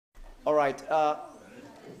All right.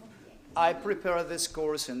 I prepare this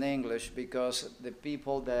course in English because the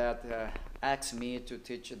people that ask me to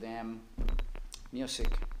teach them music,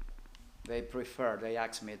 they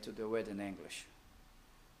ask me to do it in English.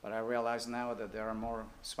 But I realize now that there are more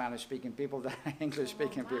Spanish-speaking people than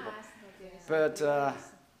English-speaking people. But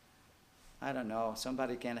I don't know,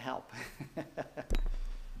 somebody can help.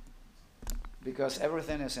 Because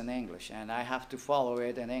everything is in English, and I have to follow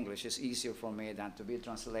it in English. It's easier for me than to be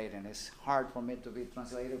translated, and it's hard for me to be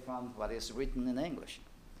translated from what is written in English.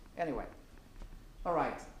 Anyway, all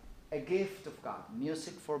right, a gift of God,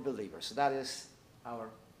 music for believers. That is our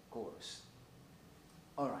course.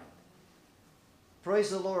 All right.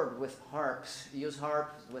 Praise the Lord with harps. Use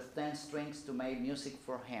harps with 10 strings to make music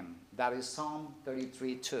for him. That is Psalm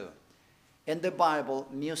 33:2. In the Bible,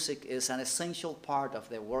 music is an essential part of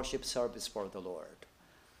the worship service for the Lord.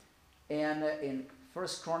 And in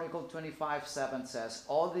 1 Chronicle 25:7 says,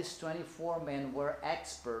 all these 24 men were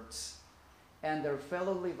experts, and their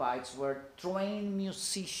fellow Levites were trained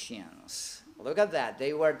musicians. Look at that.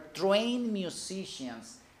 They were trained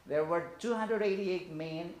musicians. There were 288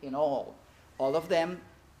 men in all. All of them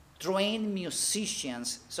trained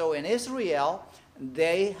musicians. So in Israel,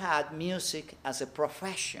 they had music as a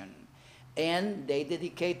profession. And they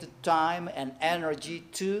dedicated time and energy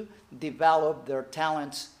to develop their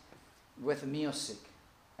talents with music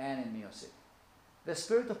and in music. The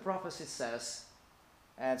Spirit of Prophecy says,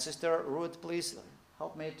 and Sister Ruth, please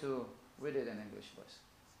help me to read it in English, please.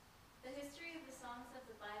 The history of the songs of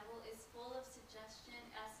the Bible is full of suggestion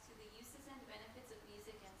as to the uses and benefits of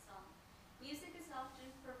music and song. Music is often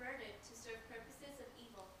perverted to serve purposes of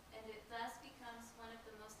evil, and it thus becomes one of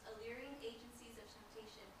the most alluring agencies of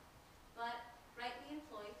temptation. But, rightly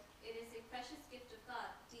employed, it is a precious gift of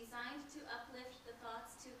God, designed to uplift the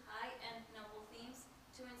thoughts to high and noble themes,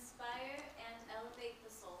 to inspire and elevate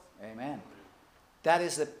the soul. Amen. That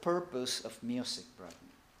is the purpose of music, brethren.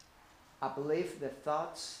 Uplift the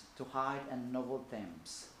thoughts to high and noble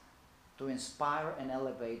themes, to inspire and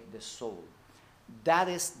elevate the soul. That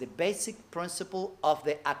is the basic principle of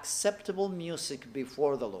the acceptable music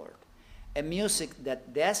before the Lord. A music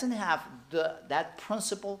that doesn't have that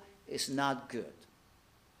principle is not good.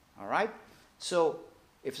 All right? So,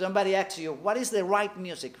 if somebody asks you, what is the right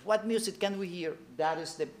music? What music can we hear? That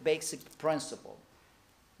is the basic principle.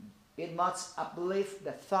 It must uplift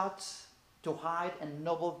the thoughts to high and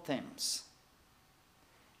noble themes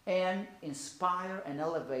and inspire and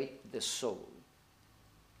elevate the soul.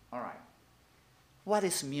 All right. What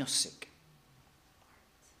is music?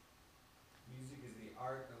 Music is the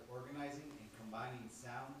art of organizing and combining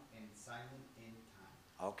sound and silence in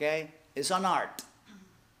time. Okay? It's an art.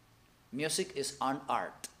 Music is an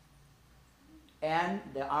art. And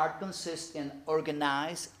the art consists in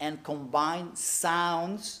organize and combine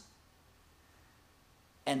sounds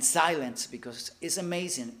and silence, because it's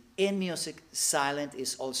amazing. In music, silent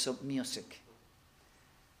is also music.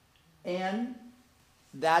 And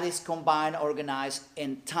that is combined, organized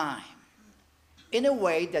in time, in a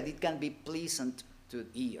way that it can be pleasant to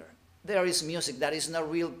the ear. There is music that is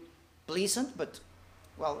not real pleasant, but,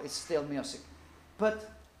 well, it's still music. But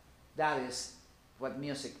that is what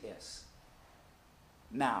music is.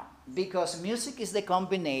 Now, because music is the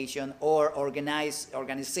combination or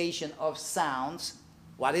organization of sounds,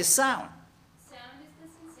 what is sound? Sound is the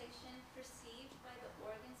sensation perceived by the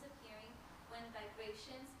organs of hearing when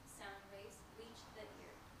vibrations, sound waves, reach the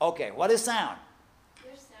ear. Okay, what is sound?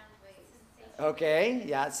 Your sound waves. Okay,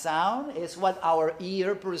 yeah, sound is what our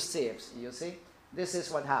ear perceives, you see? This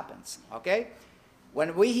is what happens, okay?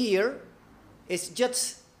 When we hear, it's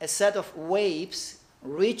just a set of waves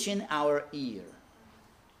reaching our ear.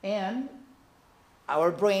 And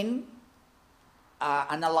our brain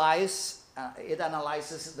analyzes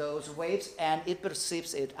those waves, and it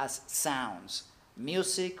perceives it as sounds,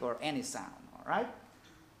 music or any sound, all right?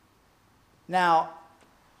 Now,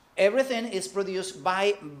 everything is produced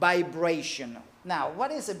by vibration. Now,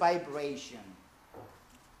 what is a vibration?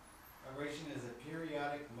 Vibration is a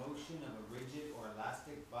periodic motion of a rigid or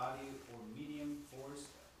elastic body or medium force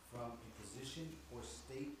from a position or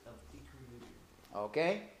state of equilibrium.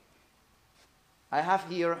 Okay? I have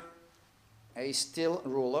here a steel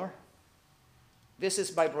ruler. This is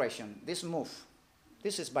vibration. This move.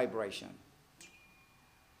 This is vibration.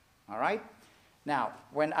 All right? Now,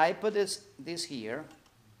 when I put this here,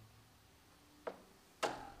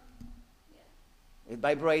 it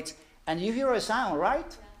vibrates, and you hear a sound, right?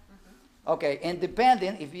 Yeah. Okay, and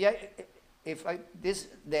depending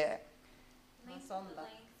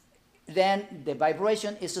then the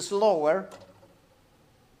vibration is slower.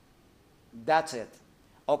 That's it.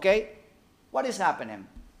 Okay? What is happening?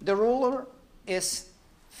 the ruler is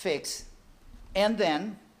fixed, and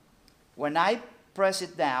then when I press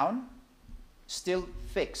it down, still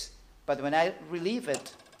fixed. But when I relieve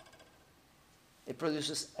it, it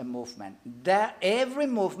produces a movement. That every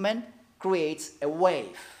movement creates a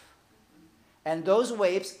wave. And those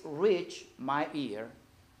waves reach my ear,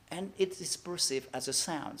 and it is perceived as a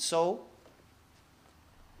sound. So,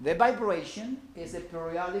 the vibration is a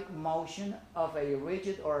periodic motion of a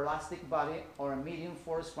rigid or elastic body or a medium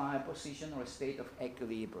force from a position or a state of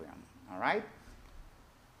equilibrium. All right?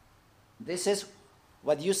 This is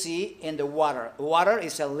what you see in the water. Water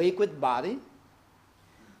is a liquid body,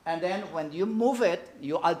 and then when you move it,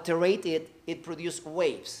 you alterate it, it produces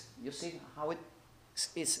waves. You see how it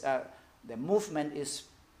is, the movement is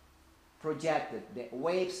projected. The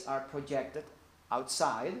waves are projected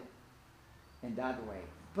outside in that way.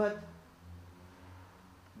 But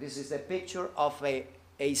this is a picture of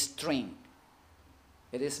a string.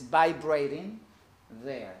 It is vibrating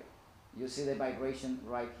there. You see the vibration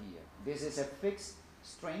right here. This is a fixed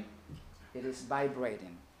string. It is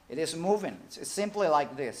vibrating. It is moving. It's simply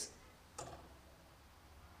like this.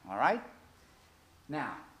 All right?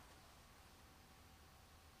 Now,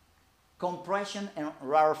 compression and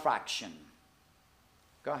rarefaction.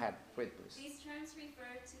 Go ahead, Fred, please. These terms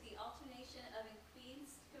refer to the alternation of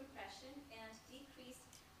increased compression and decreased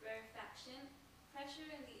rarefaction, pressure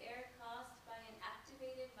in the air caused by an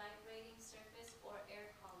activated vibrating surface or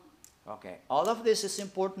air column. Okay, all of this is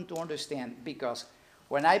important to understand because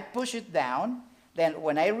when I push it down, then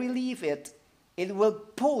when I relieve it, it will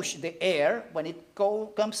push the air. When it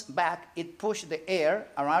comes back, it pushes the air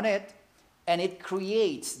around it, and it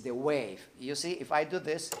creates the wave. You see, if I do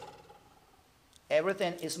this,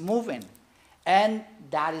 everything is moving, and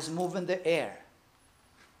that is moving the air.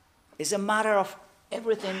 It's a matter of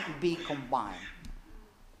everything be combined.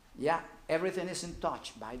 Yeah, everything is in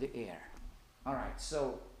touch by the air. All right,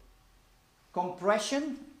 so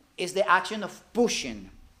compression is the action of pushing,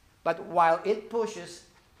 but while it pushes,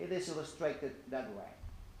 it is illustrated that way.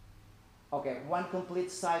 Okay, one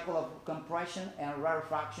complete cycle of compression and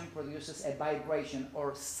rarefaction produces a vibration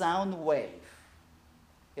or sound wave.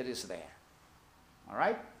 It is there. All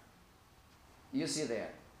right? You see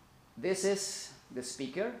there. This is the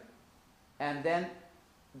speaker, and then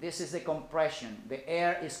this is the compression. The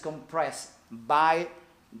air is compressed by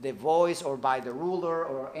the voice or by the ruler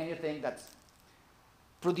or anything that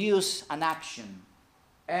produce an action.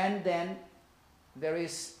 And then there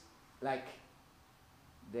is like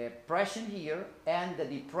the pression here and the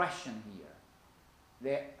depression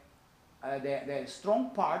here. The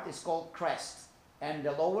strong part is called crest, and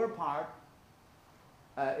the lower part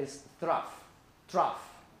is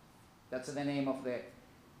trough. That's the name of the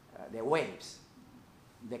waves.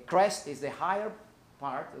 The crest is the higher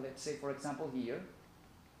part. Let's say, for example, here.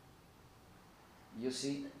 You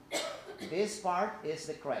see, this part is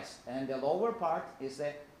the crest, and the lower part is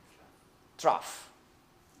the trough.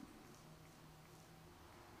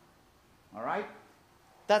 All right?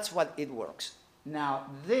 That's what it works. Now,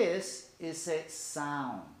 this is a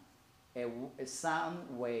sound, a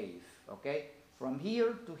sound wave, okay? From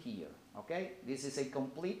here to here, okay? This is a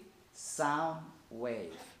complete sound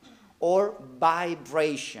wave or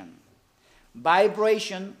vibration.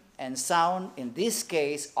 Vibration and sound, in this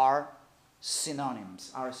case, are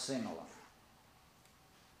synonyms, are similar.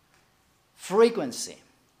 Frequency.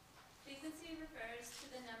 Frequency refers to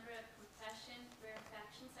the number of compression,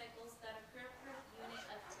 rarefaction cycles that occur per unit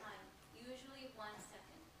of time, usually 1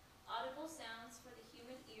 second. Audible sounds for the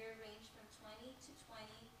human ear range from 20 to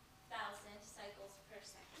 20,000 cycles per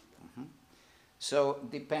second. Mm-hmm. So,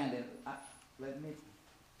 depending, let me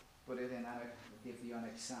put it in, I'll give you an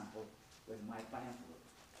example with my pamphlet.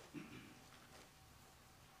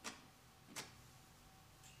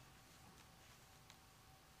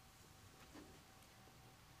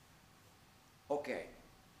 Okay,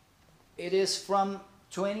 it is from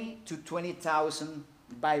 20 to 20,000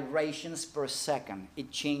 vibrations per second. It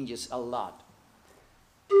changes a lot.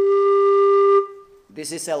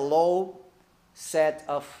 This is a low set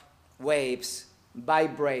of waves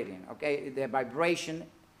vibrating, okay? The vibration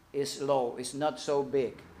is low, it's not so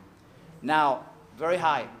big. Now, very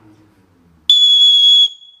high.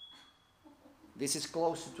 This is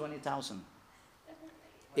close to 20,000.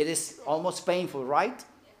 It is almost painful, right?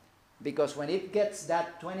 Because when it gets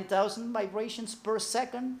that 20,000 vibrations per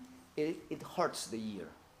second, it hurts the ear.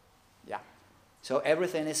 Yeah. So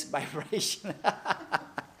everything is vibration. My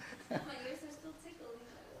ears are still tickling.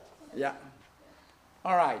 Yeah.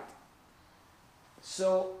 All right.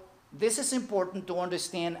 So this is important to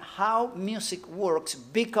understand how music works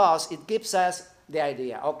because it gives us the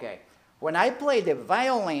idea. Okay. When I play the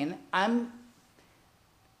violin, I'm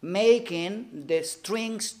making the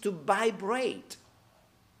strings to vibrate.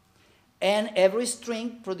 And every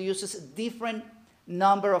string produces a different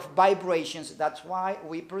number of vibrations. That's why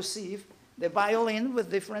we perceive the violin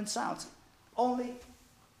with different sounds. Only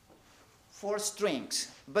 4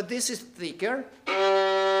 strings. But this is thicker,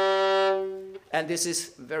 and this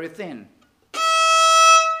is very thin.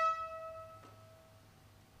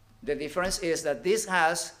 The difference is that this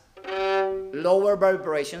has lower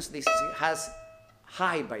vibrations, this has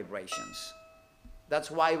high vibrations.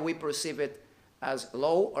 That's why we perceive it as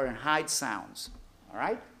low or high sounds. All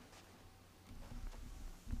right?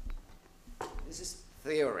 This is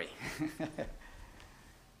theory.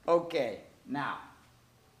 Okay, now,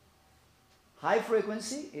 high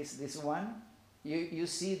frequency is this one. You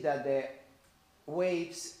see that the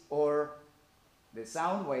waves or the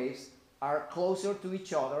sound waves are closer to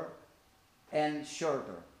each other and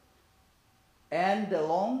shorter. And the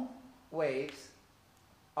long waves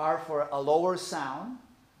are for a lower sound,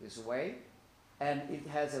 this way, and it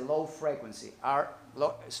has a low frequency.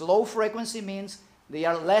 Low frequency means they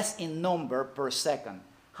are less in number per second.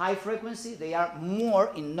 High frequency, they are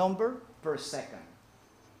more in number per second.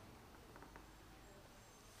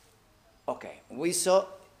 Okay, we saw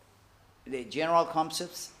the general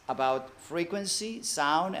concepts about frequency,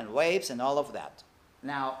 sound, and waves, and all of that.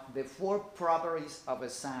 Now, the 4 properties of a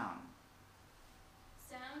sound.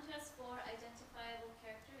 Sound has 4 identifiable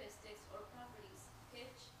characteristics or properties: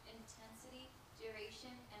 pitch, intensity,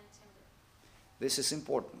 duration, and timbre. This is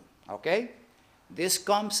important, okay? This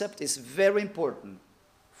concept is very important.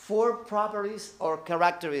 4 properties or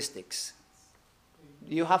characteristics.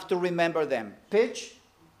 You have to remember them: pitch,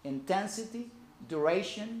 intensity,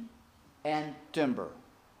 duration, and timbre.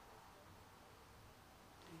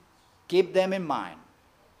 Keep them in mind.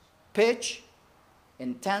 Pitch,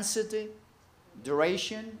 intensity,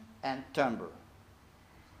 duration, and timbre.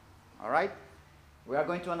 All right? We are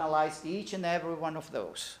going to analyze each and every one of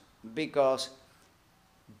those because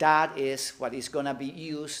that is what is going to be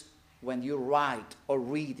used when you write or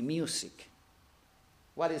read music.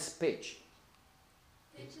 What is pitch?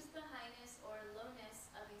 Pitch is the highness or lowness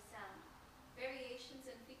of a sound. Variations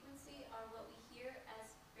in frequency are what we hear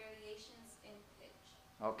as variations in pitch.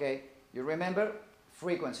 Okay, you remember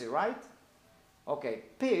frequency, right? Okay,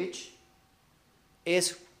 pitch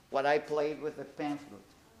is what I played with the pan flute.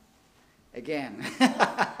 Again,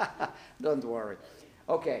 don't worry.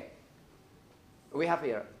 Okay, we have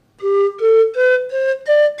here.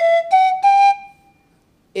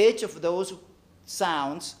 Each of those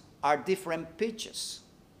sounds are different pitches.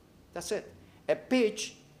 That's it. A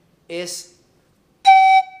pitch is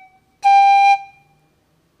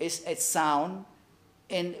a sound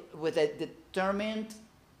with a determined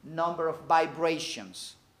number of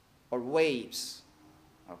vibrations or waves.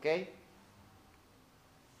 Okay?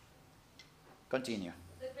 Continue.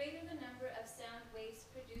 The greater the number of sound waves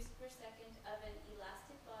produced per second of an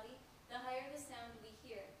elastic body, the higher the sound we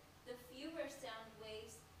hear. The fewer sound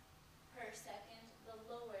waves per second, the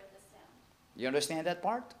lower the sound. You understand that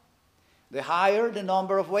part? The higher the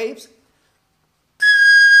number of waves,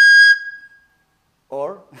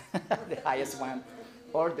 or the highest one,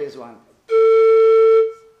 or this one.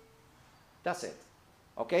 That's it.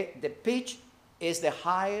 Okay? The pitch is the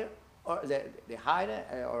higher, or the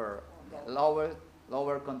higher, or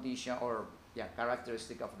lower condition, or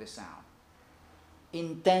characteristic of the sound.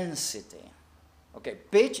 Intensity. Okay,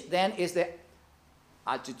 pitch then is the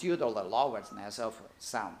altitude or the lowerness of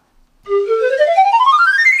sound.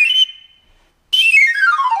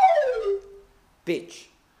 Pitch.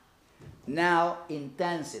 Now,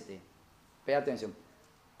 intensity. Pay attention.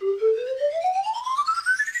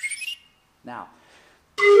 Now,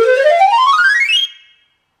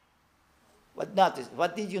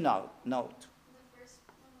 what did you note? The first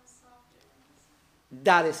one was softer.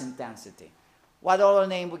 That is intensity. What other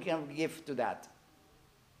name we can give to that?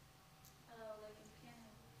 Like in piano,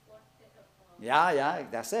 forte or Yeah,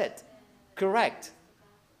 that's it. Correct.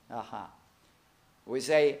 Uh-huh. We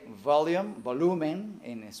say volumen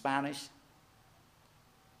in Spanish,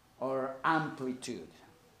 or amplitude.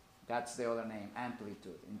 That's the other name,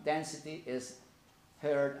 amplitude. Intensity is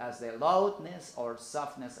heard as the loudness or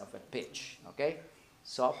softness of a pitch. Okay?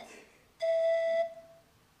 Soft.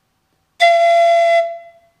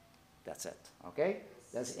 That's it. Okay?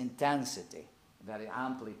 That's intensity. That is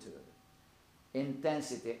amplitude.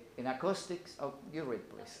 Intensity. In acoustics, you read,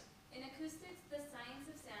 please. In acoustics, the science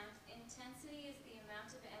of sound, intensity is the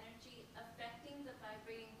amount of energy affecting the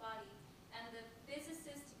vibrating body, and the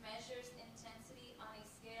physicist measures intensity on a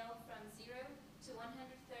scale from 0 to 130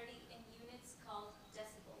 in units called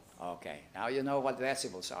decibels. Okay, now you know what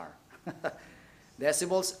decibels are.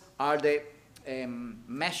 Decibels are the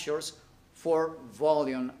measures for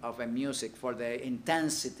volume of a music, for the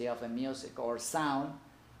intensity of a music or sound,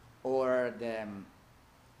 or the,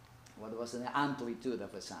 what was the amplitude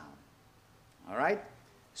of a sound. All right?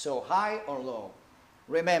 So high or low.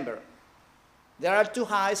 Remember, there are two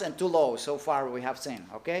highs and two lows so far we have seen,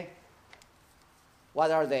 okay? What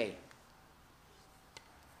are they?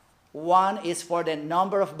 One is for the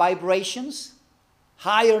number of vibrations.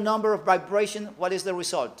 Higher number of vibration, what is the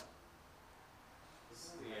result?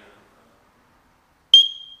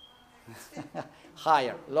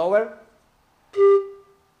 Higher. Lower?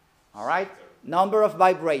 All right? Number of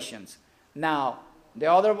vibrations. Now, the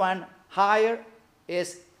other one, higher,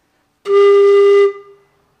 is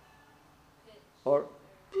or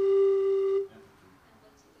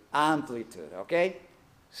amplitude, okay?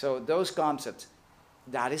 So those concepts,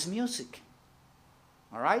 that is music.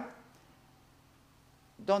 All right?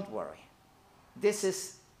 Don't worry. This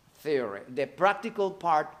is theory. The practical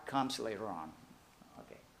part comes later on.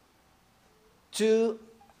 Okay. Two,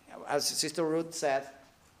 as Sister Ruth said,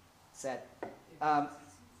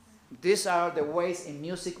 these are the ways in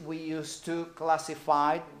music we use to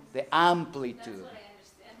classify the amplitude. That's what I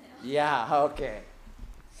understand now. Yeah, okay.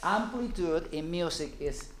 Amplitude in music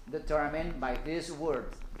is determined by this word,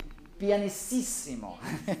 pianissimo.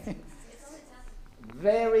 It's all Italian.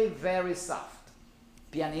 Very, very soft.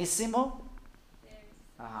 Pianissimo,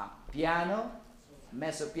 piano,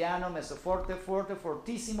 mezzo piano, mezzo forte, forte,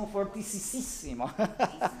 fortissimo, fortissimo.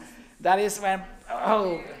 That is when,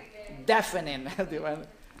 oh, deafening. When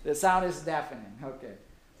the sound is deafening. Okay.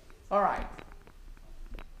 All right.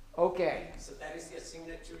 Okay. So that is the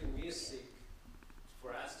signature in music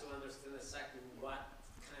for us to understand exactly what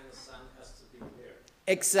kind of sound has to be there.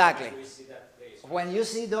 Exactly. We see that place. When you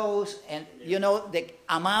see those, and you know the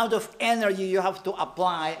amount of energy you have to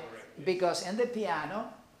apply, Correct. because in the piano,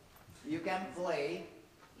 you can play,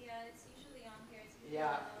 Yeah, it's usually on here. It's really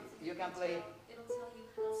yeah, loud. you can play, It'll tell you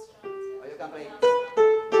how strong to. or you can play, how strong.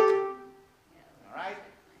 Yeah. all right?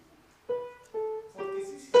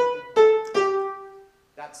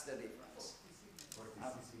 That's the difference. It's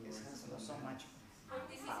not so much.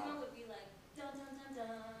 Fortissimo would be like dun dun dun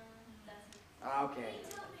dun. That's Okay,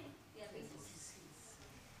 yeah, basically.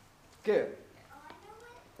 good.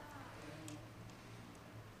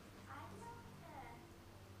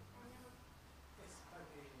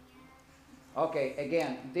 Okay,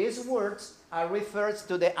 again, these words are referred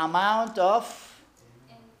to the amount of,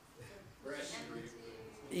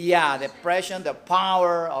 yeah, the pressure, the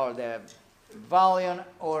power, or the volume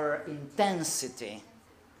or intensity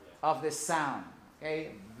of the sound.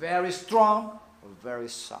 Okay, very strong or very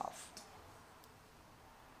soft.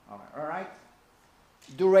 All right.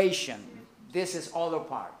 Duration. This is other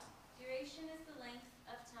part. Duration is the length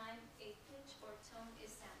of time a pitch or tone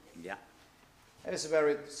is sounded. Yeah, it's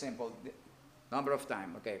very simple. The number of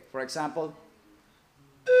time. Okay, for example.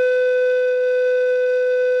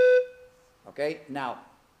 Okay, now.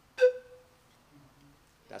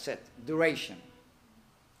 That's it. Duration.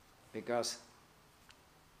 Because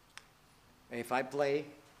if I play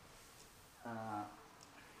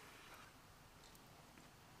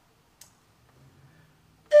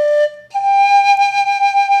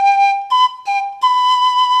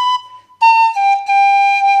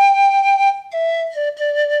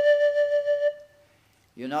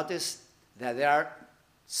you notice that there are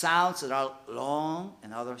sounds that are long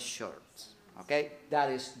and others short. Okay?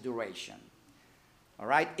 That is duration. All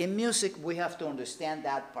right? In music, we have to understand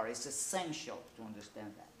that part. It's essential to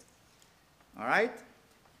understand that. All right?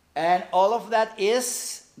 And all of that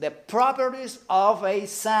is the properties of a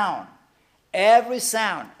sound. Every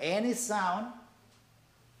sound, any sound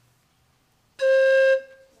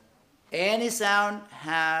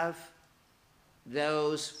have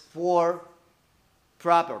those four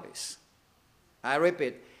properties. I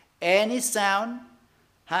repeat, any sound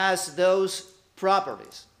has those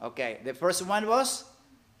properties. Okay, the first one was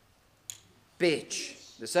pitch.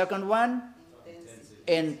 The second one,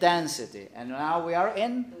 intensity. And now we are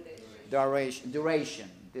in duration.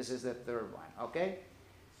 This is the third one. Okay?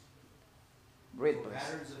 Read, For please.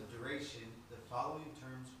 patterns of duration, the following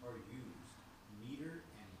terms are used: meter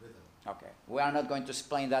and rhythm. Okay, we are not going to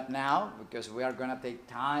explain that now because we are going to take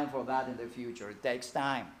time for that in the future. It takes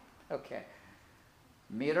time. Okay.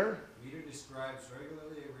 Meter. Meter describes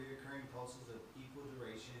regularly reoccurring pulses of equal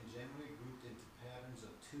duration, generally grouped into patterns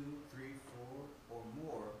of 2, 3, 4, or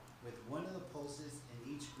more, with one of the pulses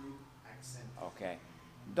in each group accented. Okay.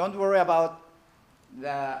 Don't worry about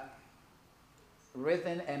the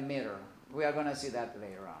rhythm and meter. We are going to see that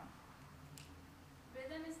later on.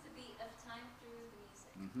 Rhythm is to be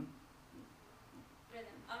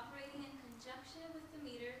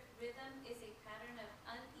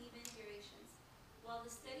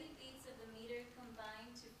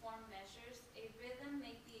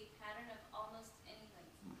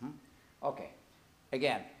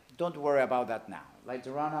Again, don't worry about that now.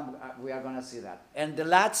 Later on, we are going to see that. And the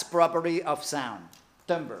last property of sound,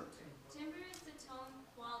 timbre. Timbre is the tone,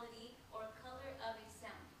 quality, or color of a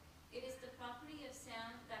sound. It is the property of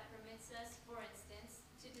sound that permits us, for instance,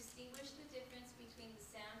 to distinguish the difference between the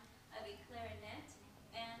sound of a clarinet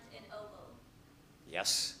and an oboe.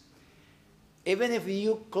 Yes. Even if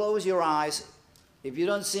you close your eyes, if you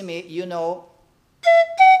don't see me, you know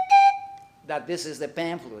that this is the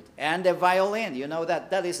pan flute. And the violin, you know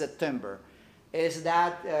that is the timbre. Is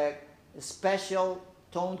that special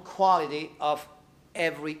tone quality of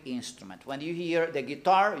every instrument. When you hear the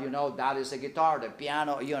guitar, you know that is a guitar. The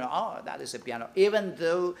piano, you know, oh, that is a piano. Even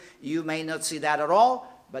though you may not see that at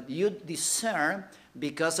all, but you discern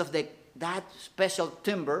because of that special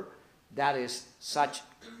timbre that is such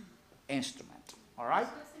instrument. All right?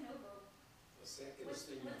 What's an oboe? The second What's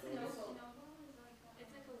thing an you notice. oboe?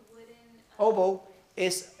 It's like a wooden. Oboe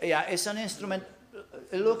is, it's an instrument.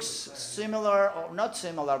 It looks similar, or not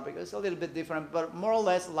similar because it's a little bit different, but more or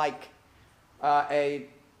less like a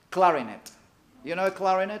clarinet. You know, a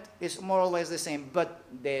clarinet is more or less the same, but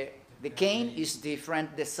the cane is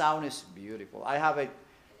different. The sound is beautiful. I have a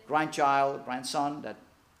grandson that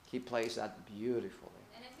he plays that beautifully.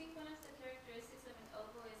 And I think one of the characteristics of an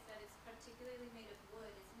oboe is that it's particularly made of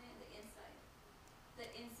wood, isn't it? The inside. The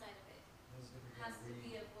inside of it has to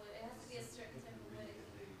be of wood. It has to be a certain type of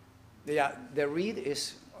wood. Yeah, the reed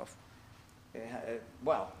is,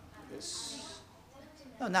 well,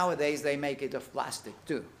 no, nowadays they make it of plastic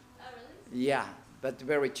too. Oh, really? Yeah, but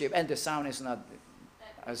very cheap, and the sound is not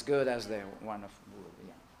as good as the one of wood.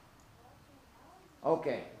 Yeah.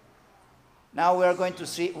 Okay. Now we are going to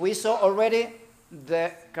see. We saw already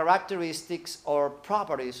the characteristics or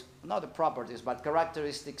properties, not the properties, but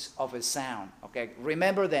characteristics of a sound. Okay.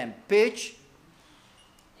 Remember them: pitch,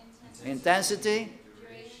 intensity,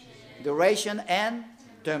 duration, and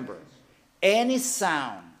timbre. Any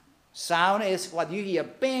sound. Sound is what you hear,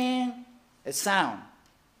 bang, a sound.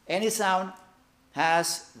 Any sound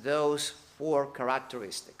has those 4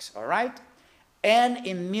 characteristics, all right? And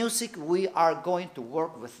in music, we are going to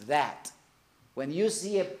work with that. When you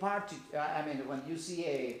see when you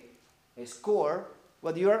see a score,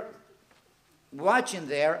 what you're watching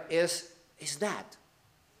there is that.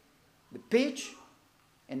 The pitch,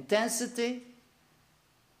 intensity,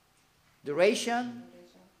 duration,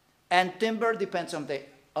 and timbre depends on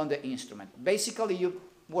the instrument. Basically, you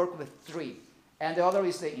work with 3, and the other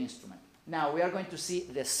is the instrument. Now, we are going to see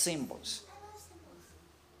the symbols.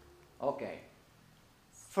 Okay.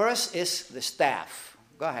 First is the staff.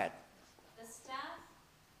 Go ahead. The staff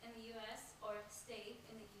in the U.S. or stave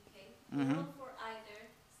in the U.K., Mhm. for either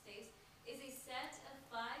staves, is a set of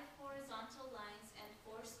 5 horizontal lines and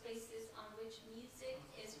 4 spaces on which music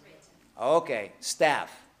is written. Okay,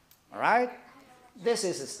 staff. All right? This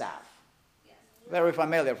is a staff. Yes. Very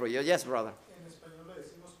familiar for you. Yes, brother. En español le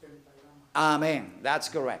decimos pentagrama. Amen. That's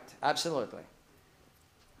correct. Absolutely.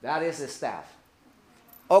 That is a staff.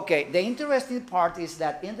 Okay, the interesting part is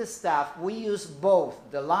that in the staff, we use both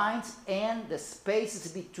the lines and the spaces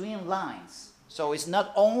between lines. So it's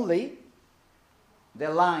not only the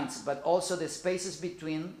lines, but also the spaces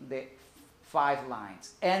between the 5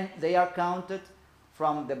 lines. And they are counted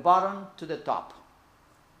from the bottom to the top.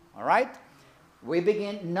 All right? We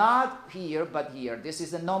begin not here, but here. This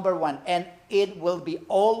is the number 1, and it will be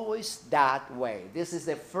always that way. This is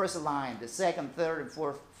the first line, the second, third, and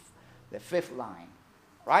fourth, the 5th line.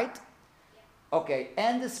 Right? Okay,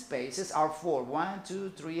 and the spaces are 4. 1,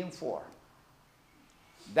 2, 3, and 4.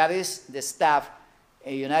 That is the staff.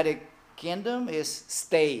 In United Kingdom is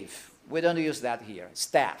stave. We don't use that here.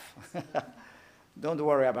 Staff. Don't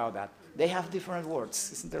worry about that. They have different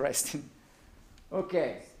words. It's interesting.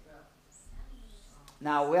 Okay.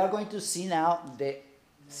 Now we are going to see now the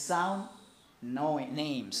sound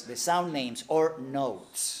names, the sound names or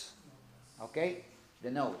notes. Okay?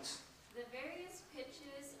 The notes. The various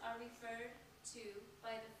pitches are referred to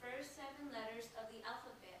by the first 7 letters of the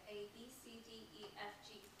alphabet, A, B, C, D, E, F,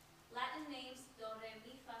 G. Latin names, do, re,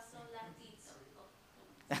 mi, fa, sol, la, ti,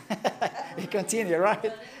 do. You continue,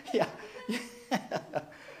 right? Yeah.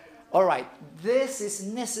 All right. This is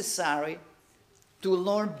necessary to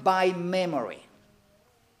learn by memory.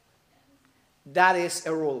 That is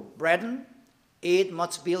a rule. Brethren, it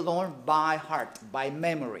must be learned by heart, by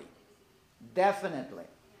memory. Definitely.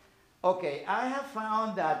 Okay, I have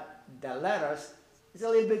found that the letters is a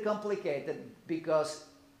little bit complicated because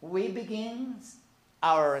we begin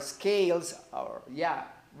our scales,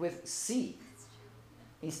 with C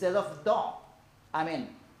instead of do.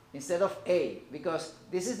 Instead of A, because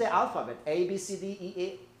this is the alphabet, A, B, C, D,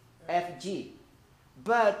 E, F, G.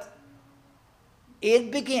 But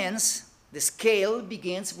the scale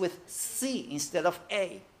begins with C instead of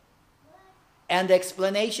A. And the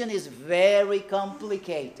explanation is very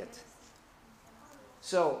complicated.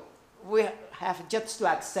 So we have just to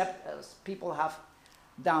accept as people have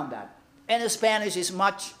done that. And Spanish is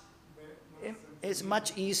much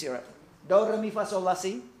easier. Do, re, mi, fa, sol, la,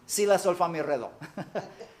 si. Si, la, sol, fa, mi, re, do.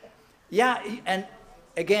 Yeah, and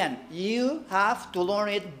again, you have to learn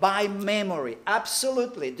it by memory.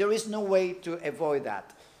 Absolutely. There is no way to avoid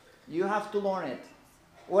that. You have to learn it.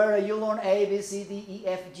 Where you learn A, B, C, D, E,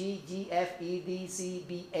 F, G, G, F, E, D, C,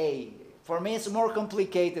 B, A. For me, it's more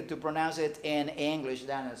complicated to pronounce it in English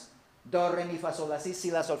than as do, re, mi, fa, sol, la,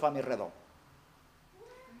 si, la, sol, fa, mi, re, do.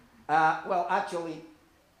 Well, actually,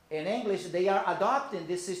 in English, they are adopting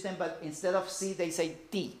this system, but instead of C, they say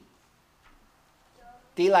T.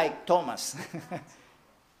 T like Thomas.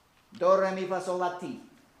 Do, re, mi, fa, sol, la, ti.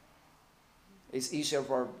 It's easier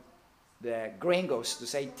for the gringos to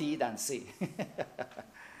say T than C.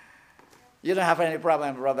 You don't have any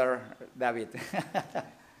problem, Brother David.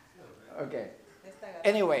 Okay.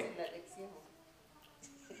 Anyway.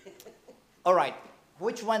 All right.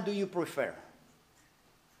 Which one do you prefer?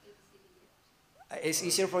 It's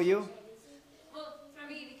easier for you? Well, for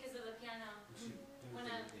me, because of the piano. When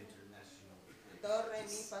I, Do, re, mi,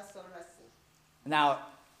 fa, sol, la, si. Now,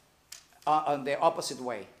 on the opposite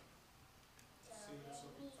way.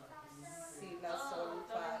 Si, la, sol,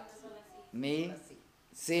 fa, Mi, la, si.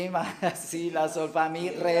 si, ma, si, la, sol, fa, mi,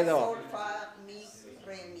 Si, re, la, do. sol, fa, mi,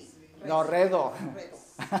 re, mi. No, re, do. Re,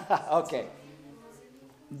 do. Okay.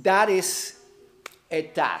 That is a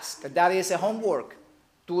task. That is a homework.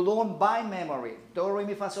 To learn by memory. Do, re,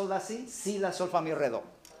 mi, fa, sol, la, si, la, sol, fa, mi, re, do.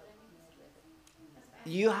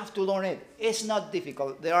 You have to learn it. It's not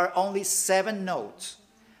difficult. There are only 7 notes.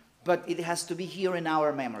 But it has to be here in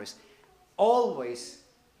our memories. Always,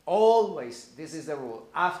 this is the rule.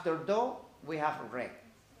 After do, we have re.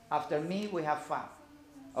 After mi, we have fa.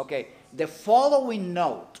 Okay. The following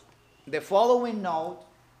note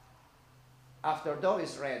after do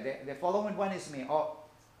is re. The following one is mi. Oh,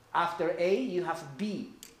 after A, you have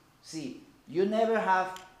B. See, you never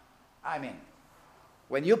have,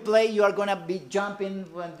 when you play, you are going to be jumping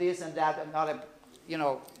when this and that, and not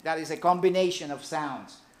that is a combination of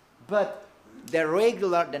sounds. But the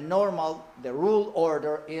regular, the normal, the rule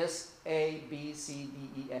order is A, B, C,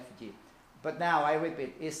 D, E, F, G. But now, I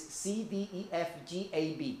repeat, is C, D, E, F, G,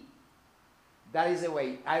 A, B. That is the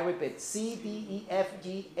way. I repeat, C, D, E, F,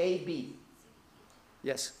 G, A, B.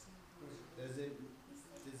 Yes? Does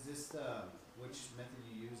this, which method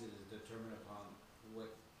you use, is determined upon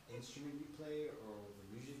what instrument you play or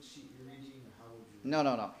the music sheet you're reading? Or how would you?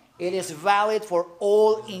 No. It is valid for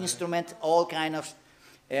all instrument, all kind of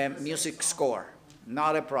music score.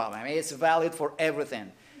 Not a problem. It's valid for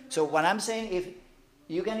everything. So what I'm saying, if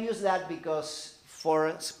you can use that because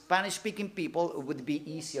for Spanish-speaking people, it would be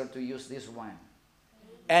easier to use this one.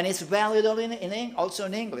 And it's valid also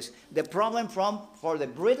in English. The problem for the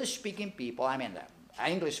British-speaking people, the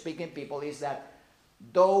English-speaking people, is that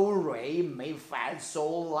do, re, mi, fa,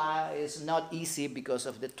 sol, la is not easy because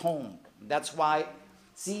of the tone. That's why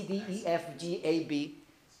C, D, E, F, G, A, B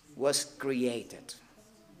was created.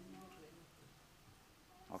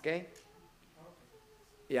 Okay?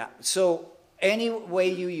 Yeah, so any way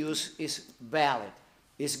you use is valid.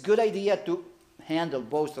 It's a good idea to handle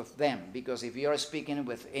both of them, because if you are speaking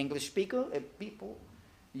with English people,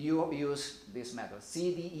 you use this method.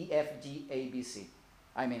 C, D, E, F, G, A, B, C.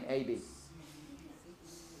 A, B.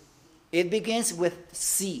 It begins with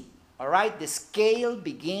C, all right? The scale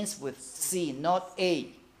begins with C, not A.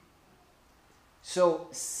 So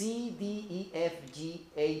C, D, E, F, G,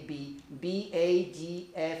 A, B, B, A, G,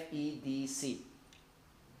 F, E, D, C.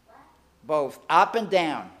 Both up and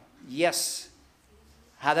down. Yes.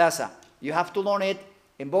 Hadassah. You have to learn it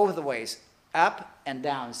in both ways. Up and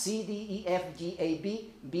down. C, D, E, F, G, A,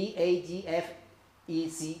 B, B, A, G, F, E,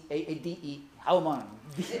 C, A, D, E. How on?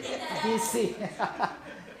 D, C.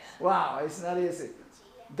 Wow, it's not easy.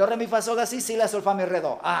 Do, re, mi, fa, sol, la, si, la, sol, fa, mi, re,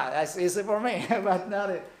 do. That's easy for me, but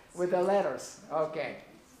not with the letters. Okay.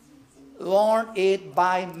 Learn it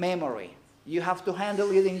by memory. You have to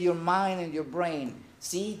handle it in your mind and your brain.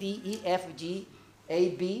 C, D, E, F, G, A,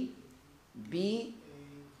 B, B,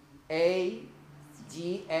 A,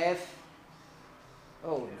 G, F,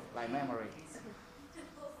 by memory.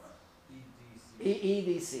 E,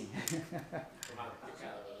 D, C.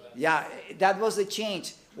 Yeah, that was the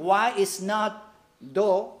change. Why is not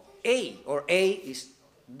do, A, or A is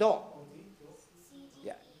do?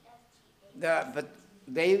 Yeah. But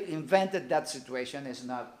they invented that situation. It's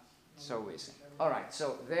not so easy. All right,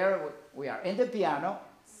 so there we are. In the piano,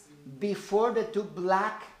 before the two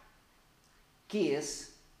black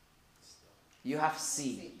keys, you have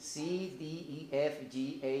C. C, D, E, F,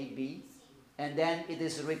 G, A, B. And then it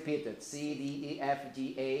is repeated. C, D, E, F,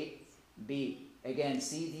 G, A, B. Again,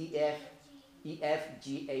 C, D, F, E, F,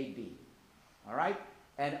 G, A, B. All right?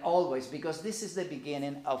 And always, because this is the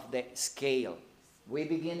beginning of the scale. We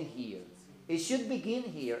begin here. It should begin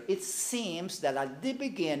here. It seems that at the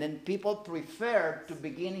beginning, people prefer to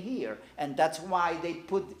begin here. And that's why they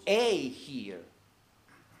put A here.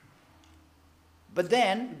 But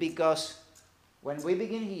then, because when we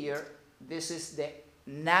begin here, this is the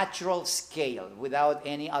natural scale without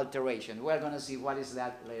any alteration. We're going to see what is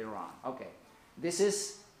that later on. Okay. This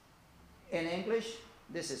is in English.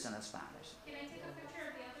 This is in Spanish. Can I take a picture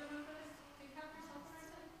of the other one, brother? Do you have your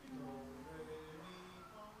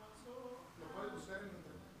cell phone or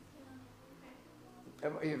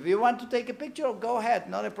something? If you want to take a picture, go ahead,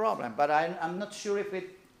 not a problem. But I'm not sure if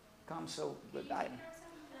it comes so good.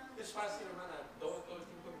 Es fácil, hermana. Todo el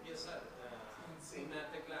tiempo empieza una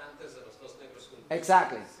tecla antes de los dos negros juntos.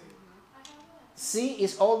 Exactly. C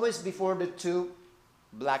is always before the two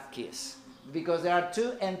black keys. Because there are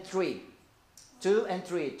 2 and 3. 2 and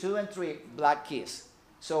 3. 2 and 3 black keys.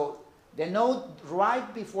 So the note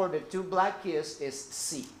right before the 2 black keys is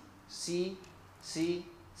C. C, C,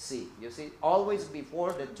 C. You see, always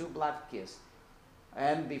before the 2 black keys.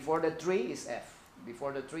 And before the 3 is F.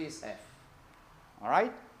 Before the 3 is F. All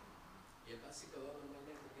right?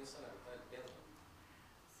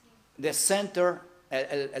 The center,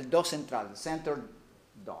 el do central, the center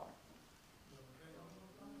do.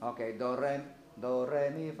 Okay, do, re,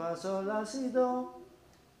 mi, fa, sol, la, si, do.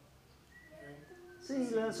 Si,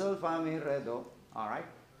 la, sol, fa, mi, re, do. All right?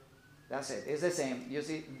 That's it. It's the same. You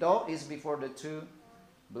see, do is before the 2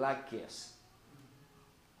 black keys.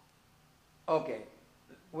 Okay.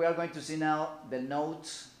 We are going to see now the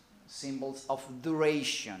notes, symbols of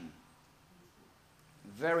duration.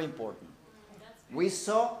 Very important. We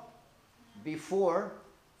saw before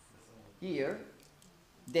here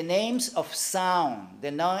the names of sound, the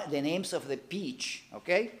names of the pitch,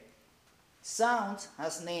 okay? Sound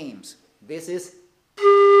has names. This is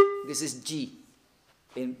G.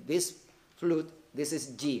 In this flute, this is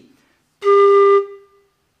G.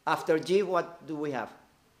 After G, what do we have?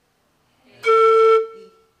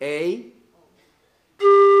 A,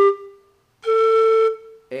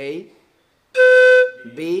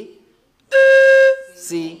 B,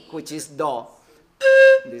 C, which is do.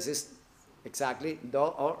 This is exactly do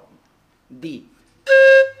or D.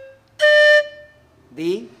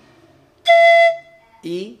 D,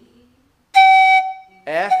 E,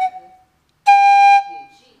 F,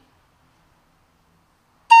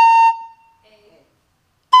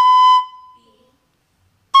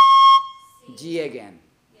 G again.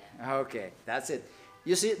 Okay, that's it.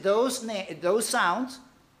 You see, those sounds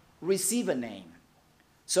receive a name.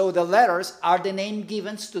 So the letters are the name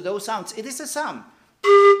given to those sounds. It is a sound.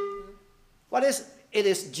 What is it?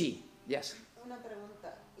 Is G. Yes. Una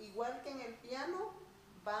pregunta. Igual que en el piano,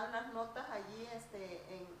 van las notas allí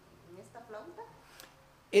en esta flauta.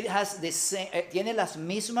 It has the same, tiene los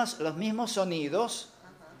mismos sonidos,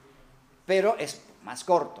 pero es más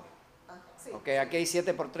corto. Sí. Ok, aquí hay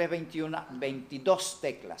 7 por 3, 21, 22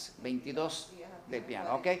 teclas, 22 del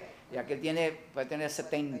piano, ok. Y aquí puede tener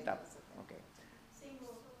 70.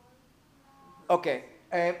 Ok,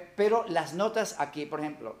 pero las notas aquí, por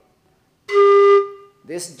ejemplo,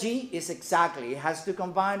 this G is exactly, it has to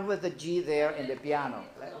combine with the G there in the piano.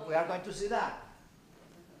 We are going to see that.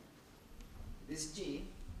 This G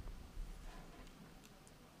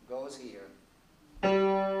goes here.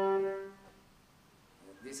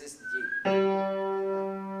 This is G.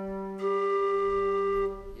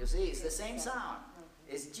 You see, it's the same sound.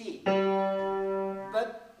 It's G.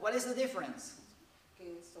 But what is the difference?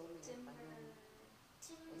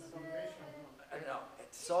 No,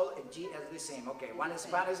 sol and G are the same. Okay, one is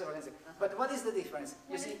Spanish, one is. But what is the difference?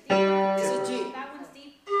 You see, this is G. That one's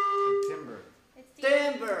deep. Timbre. It's deep.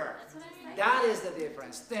 Timbre. That's what I said. That is the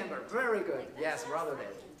difference. Timbre. Very good. Yes, brother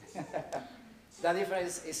David. The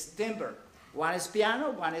difference is timbre. One is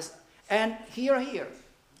piano, one is, and here.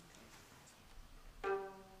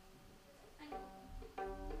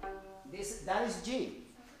 That is G,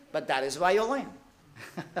 but that is violin.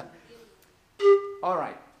 All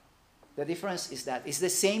right. The difference is that it's the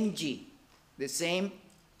same G, the same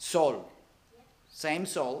sol, same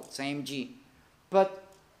G, but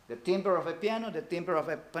the timbre of a piano, the timbre of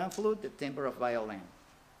a pan flute, the timbre of violin.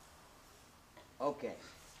 Okay,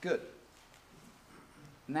 good.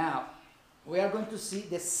 Now, we are going to see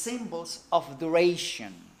the symbols of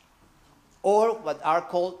duration, or what are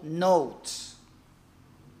called notes.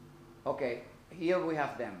 Okay, here we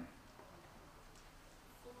have them.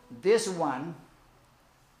 This one,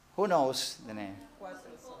 who knows the name?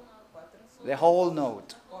 Cuatro son. The whole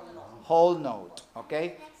note. O no. Whole note,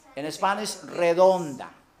 okay? In Spanish, redonda. Redonda.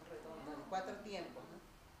 4 tiempos, ¿no?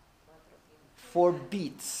 4 tiempos. 4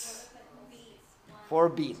 beats. 4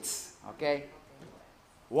 beats, okay?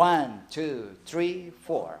 1, 2, 3,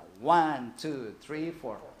 4. 1, 2, 3,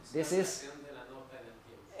 4. This is,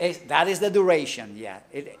 that is the duration, yeah.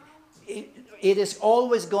 It is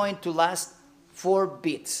always going to last 4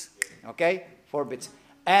 beats, okay? 4 beats.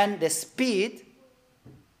 And the speed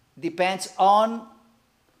depends on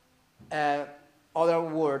other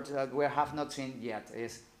words that we have not seen yet.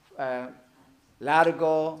 Is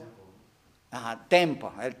largo,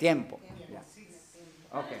 tempo, el tiempo. Yeah.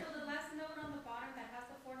 Okay. So the last note on the bottom that has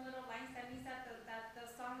the 4 little lines, that means that the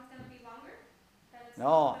song is going to be longer? That it's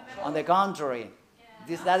No, the on the contrary,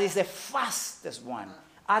 that is the fastest one.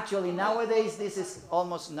 Actually, nowadays this is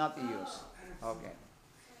almost not used. Okay.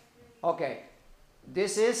 Okay.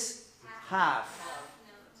 This is half.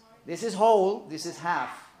 This is whole. This is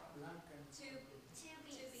half.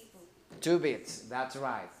 2 beats. That's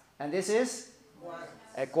right. And this is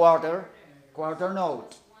a quarter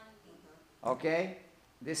note. Okay.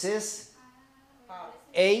 This is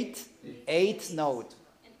 8th note,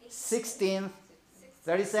 16th,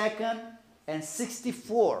 32nd, and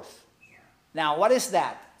 64th. Now, what is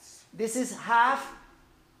that? This is half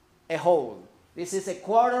a whole. This is a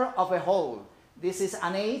quarter of a whole. This is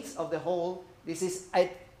an 1/8 of the whole. This is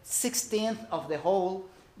a 16th of the whole.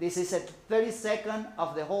 This is a 32nd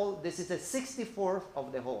of the whole. This is a 64th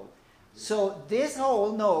of the whole. So this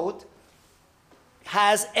whole note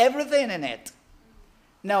has everything in it.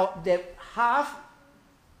 Now, the half,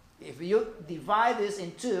 if you divide this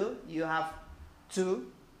in 2, you have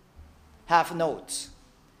 2 half notes,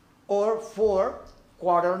 or 4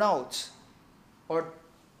 quarter notes, or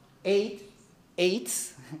 8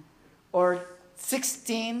 eighths, or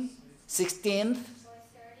 16 16th,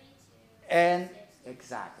 and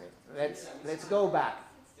exactly. Let's go back.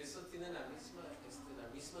 Eso tiene la misma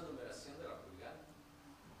numeración de la pulgada.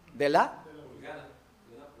 ¿De la? Pulgada,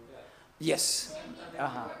 de una pulgada. Yes.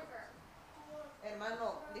 Ajá.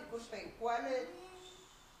 Hermano, disculpe, ¿cuál es?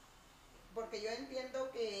 Porque yo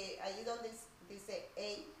entiendo que ahí donde dice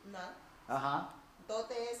A, na, Ajá. 2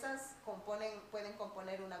 de esas pueden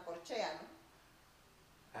componer una corchea, ¿no?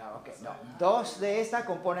 Ah, ok. No, 2 de esta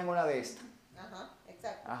componen una de esta. Ajá,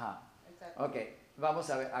 exacto. Ajá. Exacto. Ok, vamos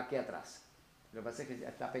a ver aquí atrás. Lo que pasa es que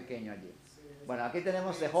está pequeño allí. Bueno, aquí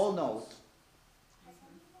tenemos the whole note.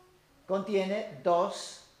 Contiene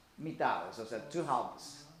 2 mitades, o sea, 2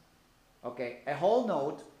 halves. Okay, a whole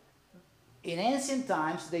note. In ancient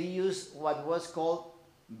times, they used what was called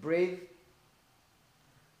brief.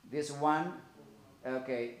 This one,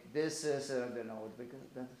 okay, this is the note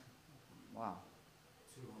because wow.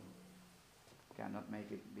 Cannot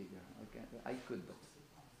make it bigger. Okay, I could, but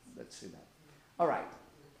let's see that. All right.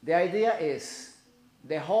 The idea is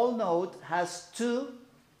the whole note has 2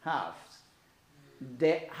 halves.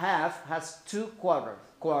 The half has 2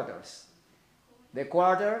 quarters. The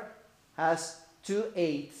quarter has 2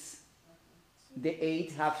 eighths. The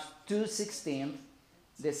 8 has 2 16th.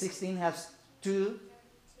 The 16 has 2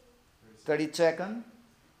 32nd.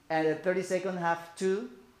 And the 32nd have 2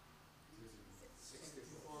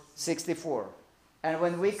 64. And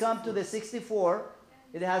when we come to the 64,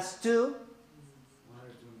 it has 2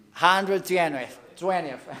 120th.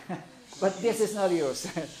 But this is not used.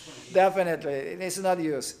 Definitely, it is not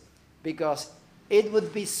used. Because it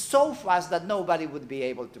would be so fast that nobody would be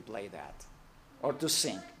able to play that or to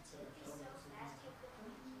sing.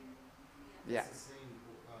 Yeah. It's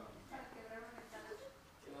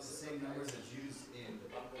the same numbers that's used in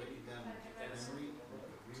breaking down memory on the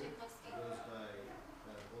computer. It goes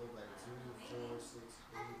by whole by 2, 4, 6,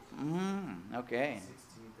 8, Okay.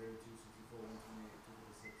 16, 32, 64,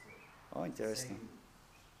 128, 256. Oh, interesting.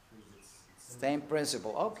 It's Same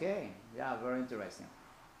principle. Okay. Yeah, very interesting.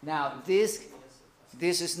 Now, this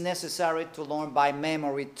is necessary to learn by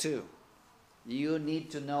memory too. You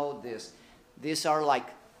need to know this. These are like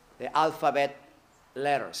the alphabet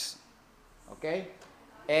letters. Okay?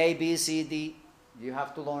 A, B, C, D. You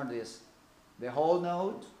have to learn this. The whole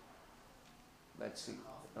note. Let's see.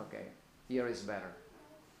 Okay. Here is better.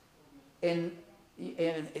 In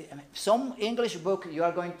some English book, you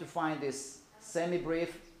are going to find this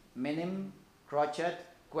semi-brief, minim, crotchet,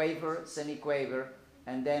 quaver, semi-quaver,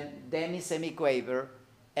 and then demi-semi-quaver,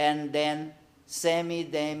 and then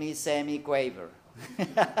semi-demi, semi-quaver.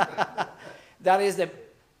 That is the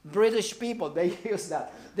British people, they use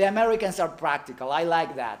that. The Americans are practical. I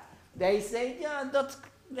like that. They say, yeah,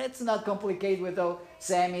 let's not complicate with the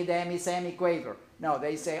semi, demi, semi-quaver. No,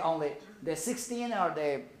 they say only the 16th or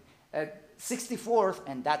the 64th,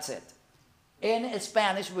 and that's it. In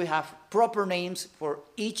Spanish, we have proper names for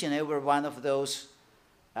each and every one of those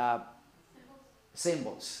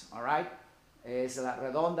symbols, all right? Es la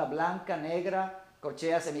redonda, blanca, negra,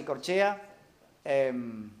 corchea, semicorchea,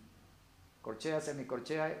 corchea,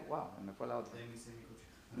 semicorchea, wow, me fue la otra.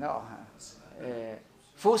 No,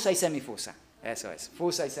 fusa y semifusa, eso es,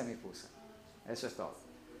 fusa y semifusa, eso es todo.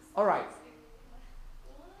 All right.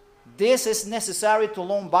 This is necessary to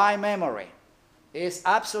learn by memory. It's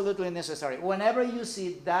absolutely necessary. Whenever you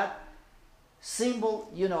see that symbol,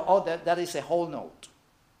 you know, oh, that is a whole note.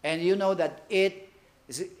 And you know that it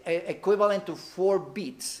is equivalent to 4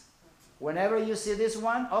 beats. Whenever you see this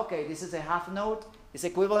one, okay, this is a half note. It's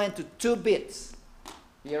equivalent to 2 bits.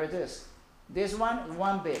 Here it is. This one,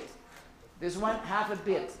 1 bit. This one, half a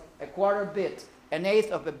bit, a quarter bit, an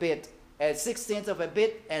eighth of a bit, a 16th of a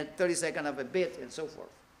bit, and 32nd of a bit, and so forth.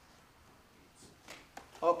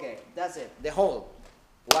 Okay, that's it. The whole.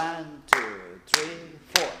 1, 2, 3,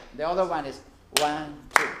 4. The other one is 1,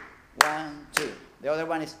 2, 1, 2. The other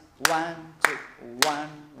one is 1, 2, 1,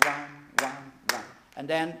 1, 1, 1. And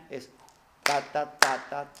then it's ta ta ta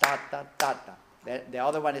ta ta ta ta ta. The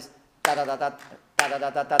other one is ta ta ta ta ta ta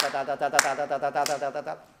ta ta ta ta ta ta ta ta ta ta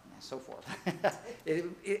ta, and so forth.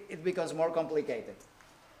 It becomes more complicated.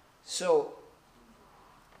 So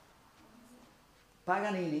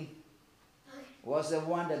Paganini was the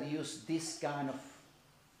one that used this kind of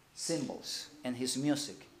symbols in his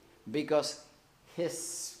music because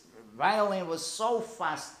his violin was so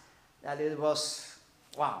fast that it was,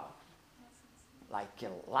 wow, like a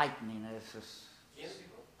lightning.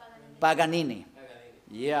 Paganini.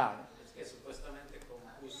 Yeah.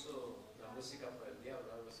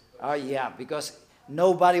 Oh yeah, because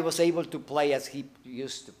nobody was able to play as he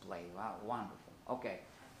used to play. Wow, wonderful. Okay.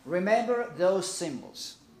 Remember those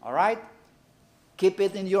symbols, all right? Keep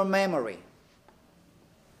it in your memory.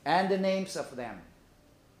 And the names of them.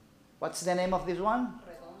 What's the name of this one?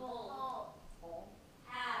 Whole,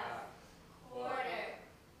 half, quarter,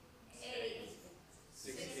 8,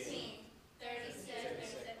 16, 37,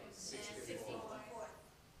 and 64.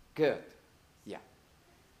 Good. Yeah.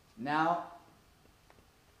 Now,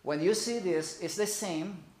 when you see this, it's the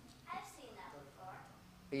same. I've seen that before.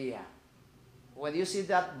 Yeah. When you see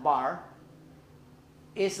that bar,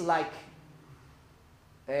 it's like,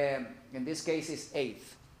 in this case, it's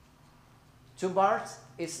eighth. 2 bars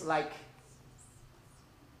is like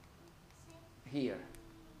here.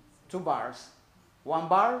 2 bars. 1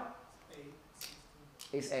 bar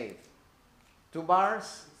is eighth. 2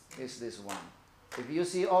 bars is this one. If you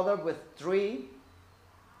see other with 3,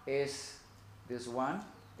 is this one.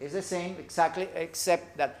 It's the same exactly,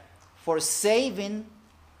 except that for saving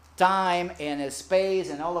time and space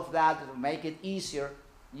and all of that to make it easier,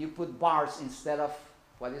 you put bars instead of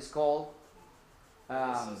what is called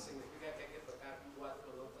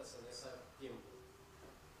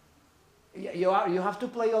you have to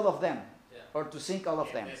play all of them, yeah, or to sing all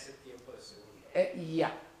of them.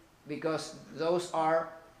 Yeah, because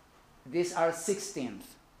these are 16th.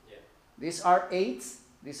 Yeah. These are 8ths,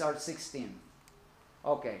 these are 16th.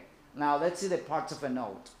 Okay, now let's see the parts of a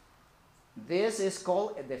note. This is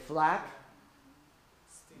called the flag.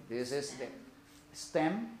 This is the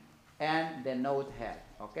stem and the note head.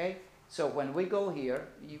 Okay, so when we go here,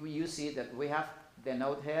 you see that we have the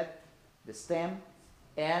note head, the stem,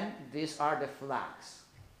 and these are the flags.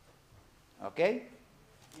 Okay?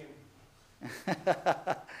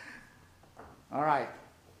 All right.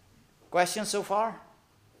 Questions so far?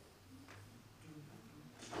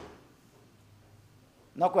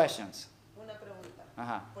 No questions. Una pregunta.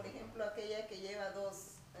 Ajá. Por ejemplo, aquella que lleva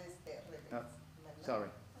 2 Oh, sorry.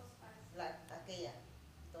 aquella,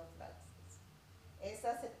 2 flags.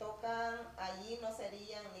 Esas se tocan allí, no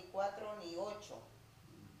serían ni 4 ni 8.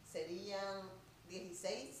 Serían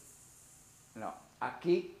 16. No,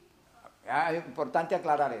 aquí es importante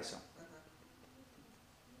aclarar eso.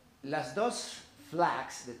 Las 2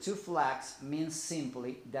 flags, the 2 flags, means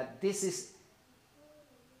simply that this is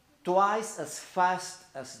twice as fast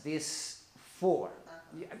as this 4.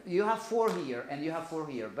 You have 4 here and you have 4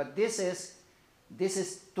 here, but this is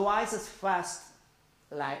twice as fast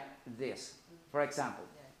like this. For example,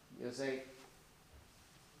 you say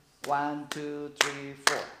 1, 2, 3,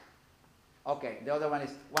 4. Okay, the other one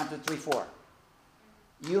is 1, 2, 3, 4.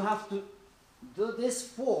 You have to do this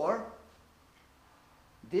 4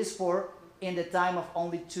 in the time of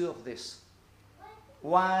only 2 of this.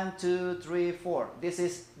 1, 2, 3, 4.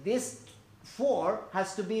 This 4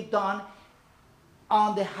 has to be done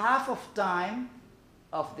on the half of time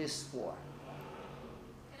of these four.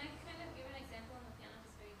 Can I kind of give an example on the piano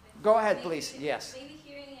just very quick? Go ahead, Maybe- please. Yes. Maybe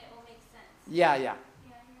hearing it will make sense. Yeah, yeah.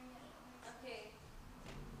 Okay.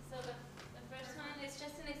 So the first one is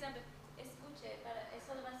just an example. Escuche, para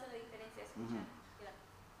eso le va a hacer la diferencia. Escucha. Ujú. Mira.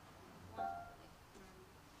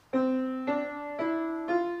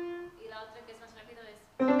 Y la otra que es más rápido es.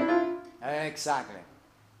 Exactly.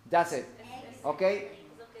 That's it. Okay?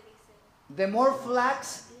 Es lo que dice. The more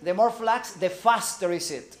flags, the faster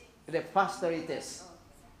is it. The faster it is.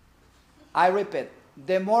 I repeat,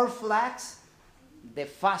 the more flags, the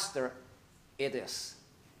faster it is.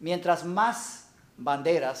 Mientras más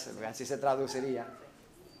banderas, así se traduciría,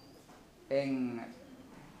 en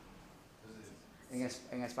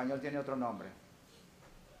español tiene otro nombre.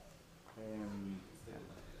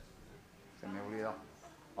 Se me olvidó.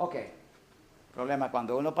 Ok. Problema,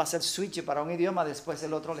 cuando uno pasa el switch para un idioma, después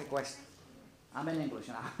el otro le cuesta. I'm in English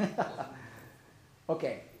now.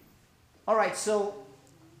 Okay. All right, so,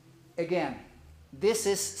 again, this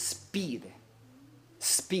is speed.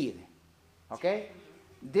 Speed. Okay?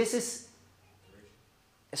 This is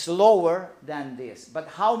slower than this. But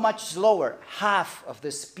how much slower? Half of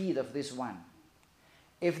the speed of this one.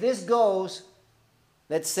 If this goes,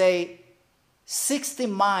 let's say, 60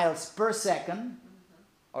 miles per second,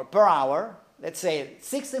 or per hour, let's say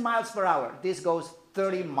 60 miles per hour, this goes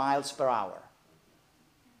 30 miles per hour.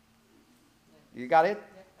 You got it?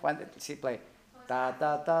 See, play. Ta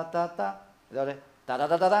ta ta ta ta. Ta ta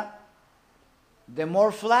ta ta ta. The more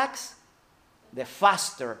flags, the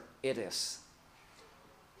faster it is.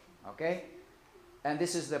 Okay? And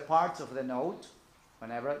this is the parts of the note.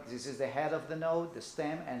 Whenever this is the head of the note, the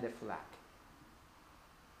stem, and the flag.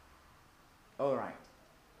 All right.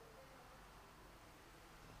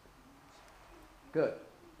 Good.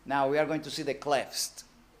 Now we are going to see the clefs.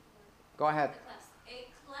 Go ahead. Clef. A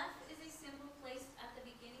clef is a symbol placed at the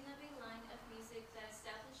beginning of a line of music that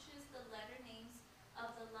establishes the letter names of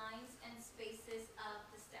the lines and spaces of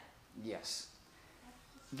the step. Yes.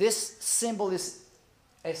 This symbol is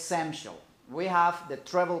essential. We have the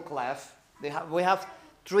treble clef. We have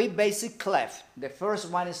three basic clefs. The first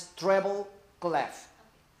one is treble clef.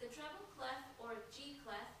 The treble clef or G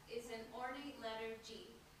clef is an ornate letter G.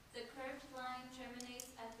 The curved line terminates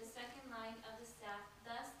at the second line of the staff,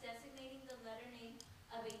 thus designating the letter name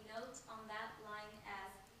of a note on that line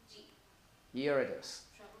as G. Here it is.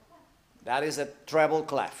 Treble clef. That is a treble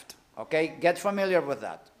clef. Okay? Get familiar with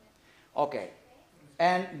that. Okay.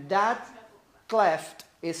 And that clef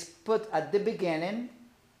is put at the beginning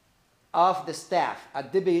of the staff,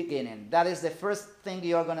 at the beginning. That is the first thing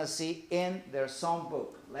you're going to see in their song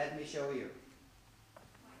book. Let me show you.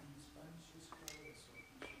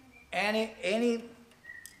 Any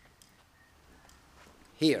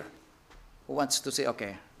here. Who wants to see?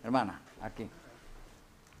 Okay, hermana, aquí.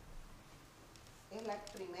 Es la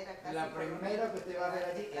primera casi. La por lo primera menos que usted va a ver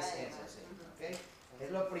allí es trae, esa, ¿no? sí. ¿Okay?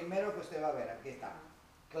 Es lo primero que usted va a ver. Aquí está.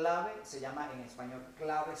 Clave se llama en español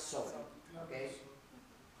clave sol. ¿Okay?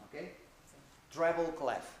 ¿Okay? Treble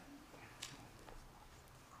clef.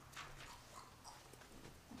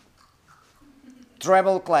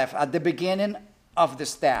 Treble clef at the beginning of the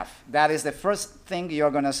staff. That is the first thing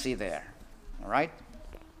you're going to see there. All right?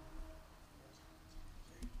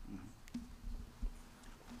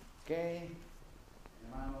 Okay.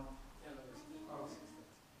 Hermano.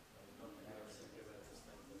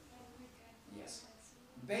 Yes.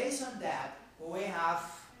 Based on that, we have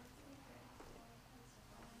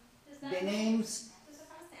Does the that names. Does it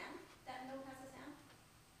have a sound? That note has a sound?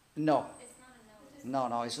 No, It's not a note.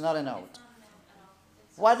 no, it's not a It's note. not a note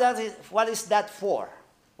at all. What is that for?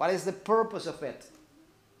 What is the purpose of it?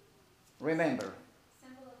 Remember,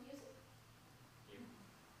 Symbol of music?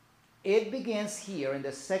 it begins here in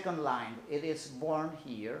the second line. It is born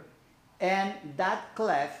here. And that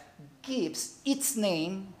clef gives its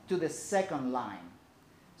name to the second line.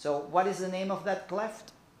 So what is the name of that clef?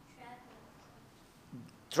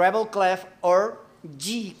 Treble clef or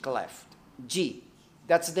G clef. G.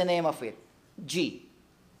 That's the name of it. G.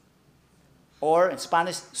 Or in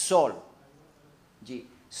Spanish, sol. G.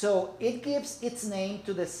 So it gives its name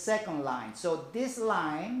to the second line. So this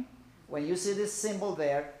line, when you see this symbol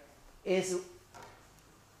there, is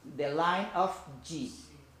the line of G.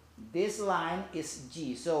 This line is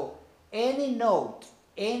G. So any note,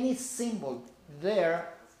 any symbol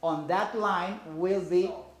there on that line will be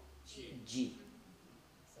G.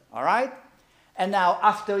 All right? And now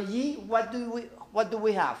after G, what do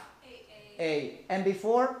we have? A. And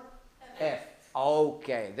before? F.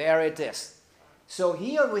 Okay, there it is. So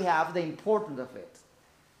here we have the importance of it.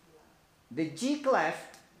 The G clef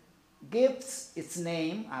gives its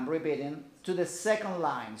name, I'm repeating, to the second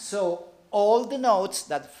line. So all the notes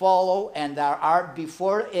that follow and that are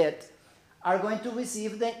before it are going to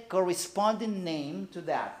receive the corresponding name to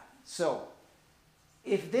that. So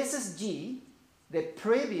if this is G, the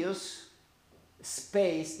previous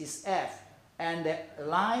space is F, and the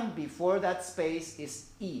line before that space is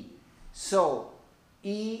E. So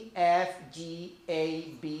E, F, G, A,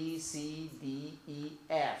 B, C, D, E,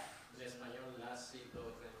 F. En español, la, si, do,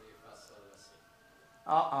 re, mi, fa, sol, la, si.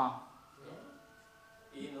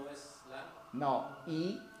 ¿No? ¿Y no es la? No,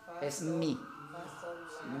 E Fa, es sol, mi. fa, sol,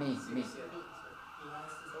 la, Mi, si, mi. do,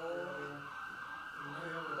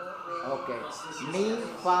 Okay. No, sí, sí, Mi, sí.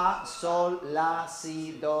 fa, sol, la,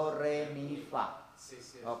 si, do, re, mi, fa. Sí,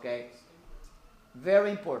 sí. Okay.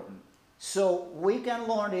 Very important. So we can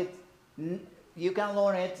learn it. You can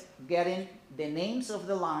learn it getting the names of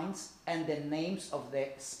the lines and the names of the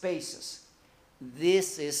spaces.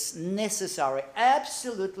 This is necessary,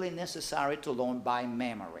 absolutely necessary to learn by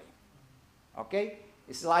memory. Okay?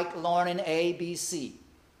 It's like learning A, B, C.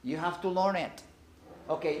 You have to learn it.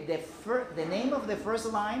 Okay, the name of the first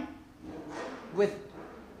line with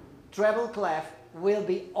treble clef will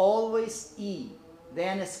be always E,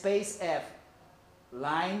 then space F,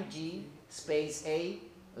 line G, space A,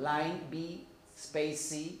 line B, space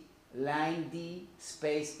C, line D,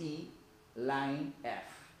 space E, line F.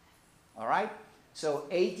 All right? So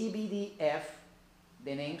A, G, B, D, F,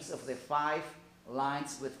 the names of the 5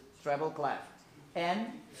 lines with treble clef. And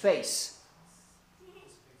face.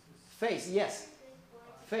 Face, yes.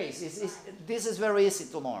 Face. This is very easy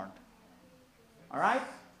to learn. All right?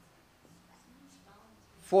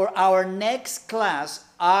 For our next class,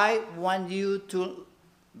 I want you to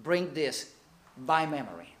bring this by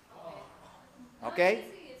memory. Okay?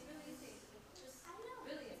 It's really easy. Just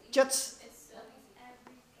really easy. Just, It's so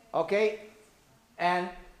easy. okay? And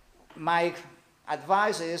my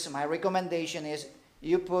advice is, my recommendation is,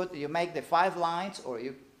 you make the 5 lines, or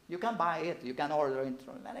you can buy it, you can order it,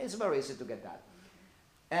 and it's very easy to get that.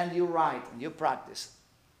 And you write, and you practice.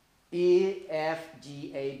 E, F,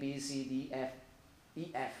 G, A, B, C, D, F, E,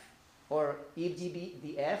 F. Or E, G, B,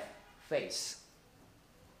 D, F, face.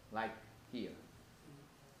 Like here.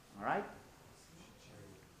 All right? I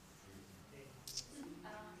don't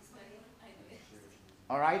have to study. I know it.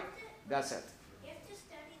 All right? That's it. You have to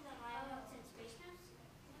study the line notes and space notes?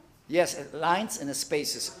 Yes, lines and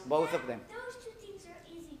spaces, both of them. Those 2 things are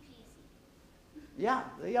easy peasy. Yeah,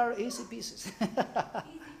 they are easy pieces. Easy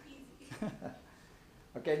peasy.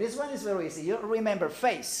 Okay, this one is very easy. You remember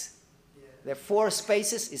face. The 4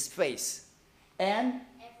 spaces is face. And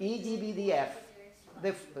E, G, B, D, F,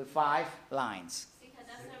 the 5 lines. Because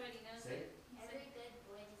that's already knows it. Every good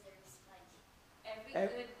boy deserves fudge. Every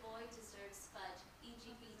Ev- good boy deserves fudge.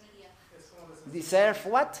 EGBDF. Es como los Deserve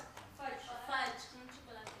what? Fudge. Fudge. Un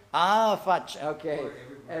chocolate. Ah, fudge. Okay. Or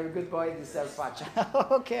Every good boy deserves fudge.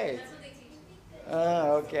 Okay. That's what they teach.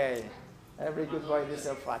 Okay. Every good boy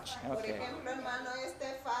deserves fudge. Por Okay. ejemplo, hermano, este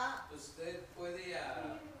fa, ¿Usted puede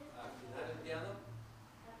afinar el piano?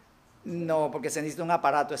 No, porque se necesita un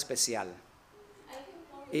aparato especial. I can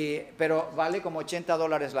probably. Pero vale como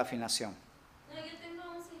 $80 la afinación. No, yo tengo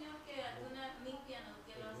un señor que mi piano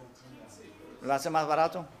que lo hace. ¿Lo hace más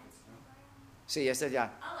barato? Sí, este ya.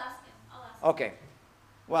 I'll ask him. I'll ask him. Okay.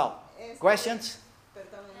 Well, este, questions?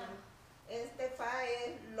 perdón, hermano. Este fa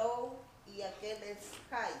es low y aquel es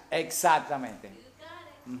high. Exactamente. You got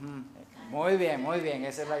it. Ujú. Muy bien,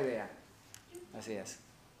 esa es la idea. Así es.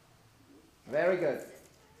 Very good.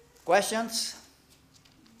 Questions?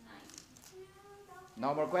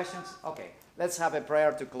 No more questions? Okay. Let's have a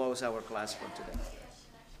prayer to close our class for today.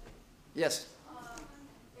 Yes.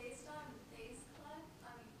 Based on bass clef,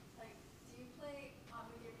 like, do you play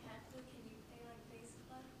with your pan flute? Can you play like bass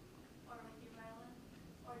clef, or like your violin,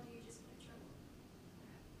 or do you just play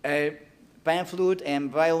treble? Pan flute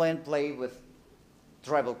and violin play with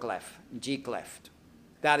treble clef, G clef.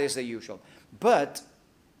 That is the usual. But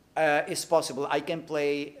it's possible I can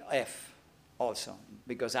play F also,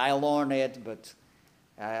 because I learn it, but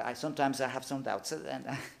I sometimes I have some doubts.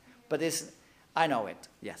 But I know it,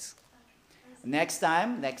 yes. Next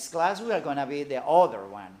time, next class, we are going to be the other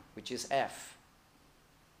one, which is F.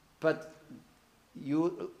 But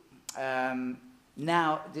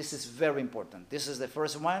now, this is very important. This is the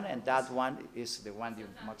first one, and that one is the one you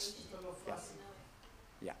must. Yeah.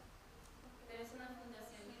 Yeah. There's una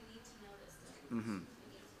fundación. You need to know this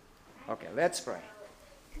stuff. Okay, let's pray.